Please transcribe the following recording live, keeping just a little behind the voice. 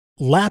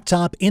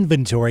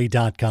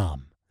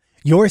LaptopInventory.com,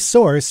 your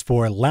source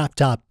for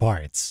laptop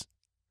parts.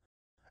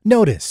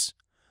 Notice,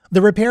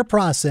 the repair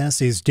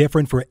process is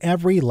different for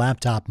every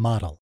laptop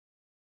model.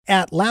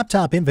 At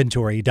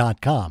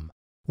LaptopInventory.com,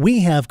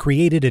 we have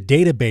created a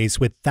database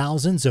with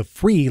thousands of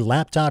free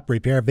laptop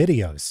repair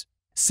videos.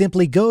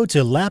 Simply go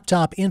to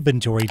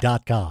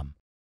LaptopInventory.com,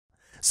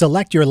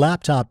 select your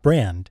laptop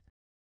brand,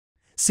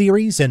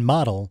 series and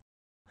model,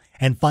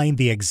 and find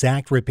the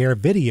exact repair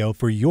video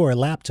for your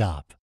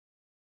laptop.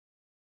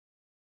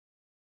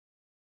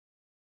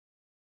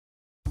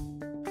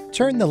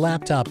 Turn the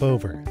laptop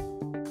over.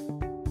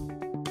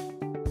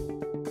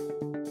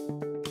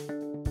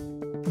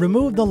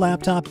 Remove the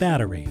laptop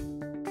battery.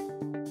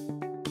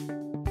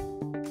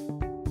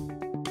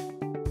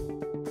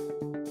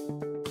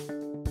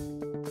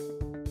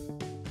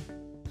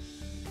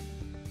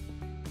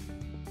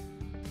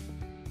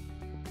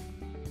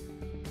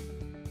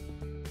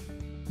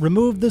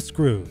 Remove the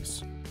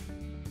screws.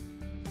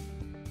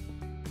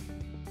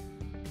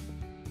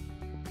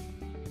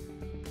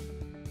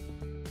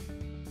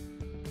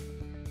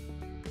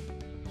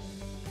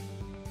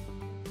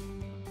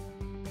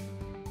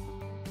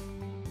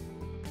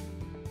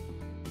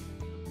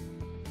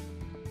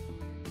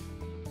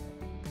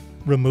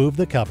 Remove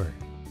the cover.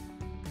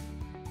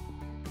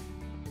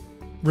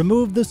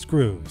 Remove the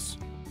screws.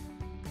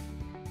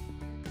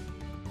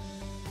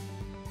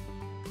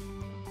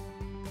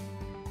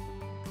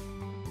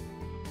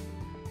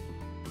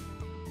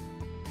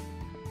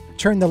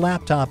 Turn the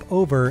laptop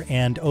over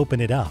and open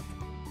it up.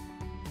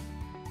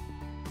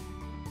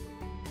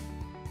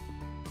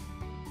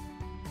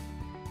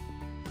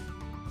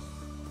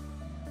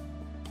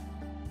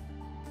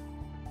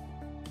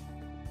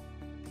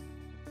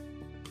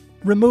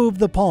 Remove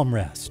the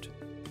Palmrest.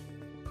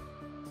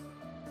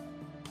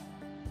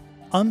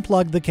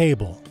 Unplug the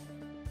cable.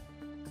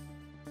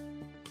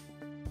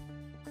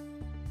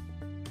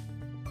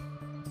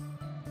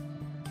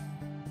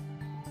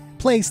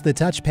 Place the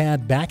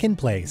touchpad back in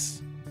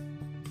place.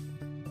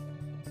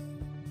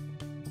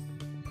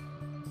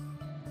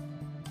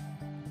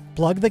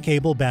 Plug the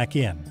cable back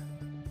in.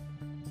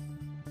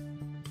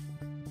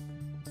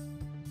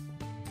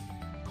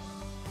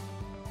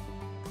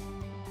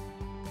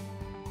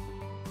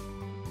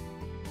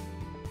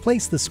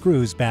 Place the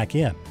screws back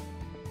in.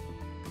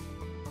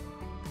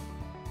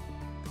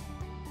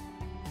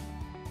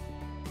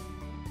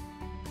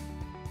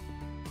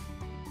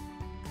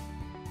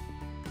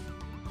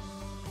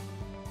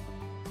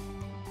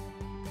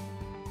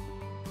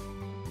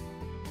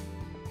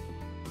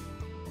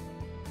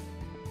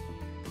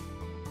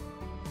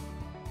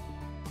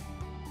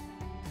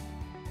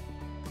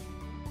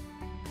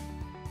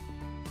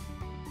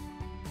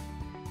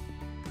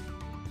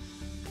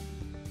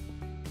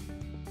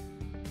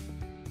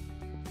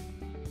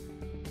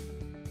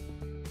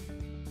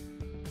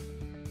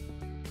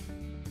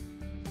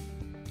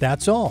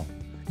 That's all.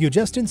 You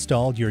just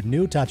installed your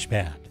new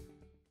touchpad.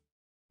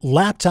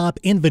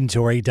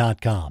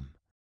 LaptopInventory.com,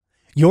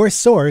 your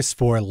source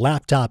for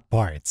laptop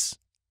parts.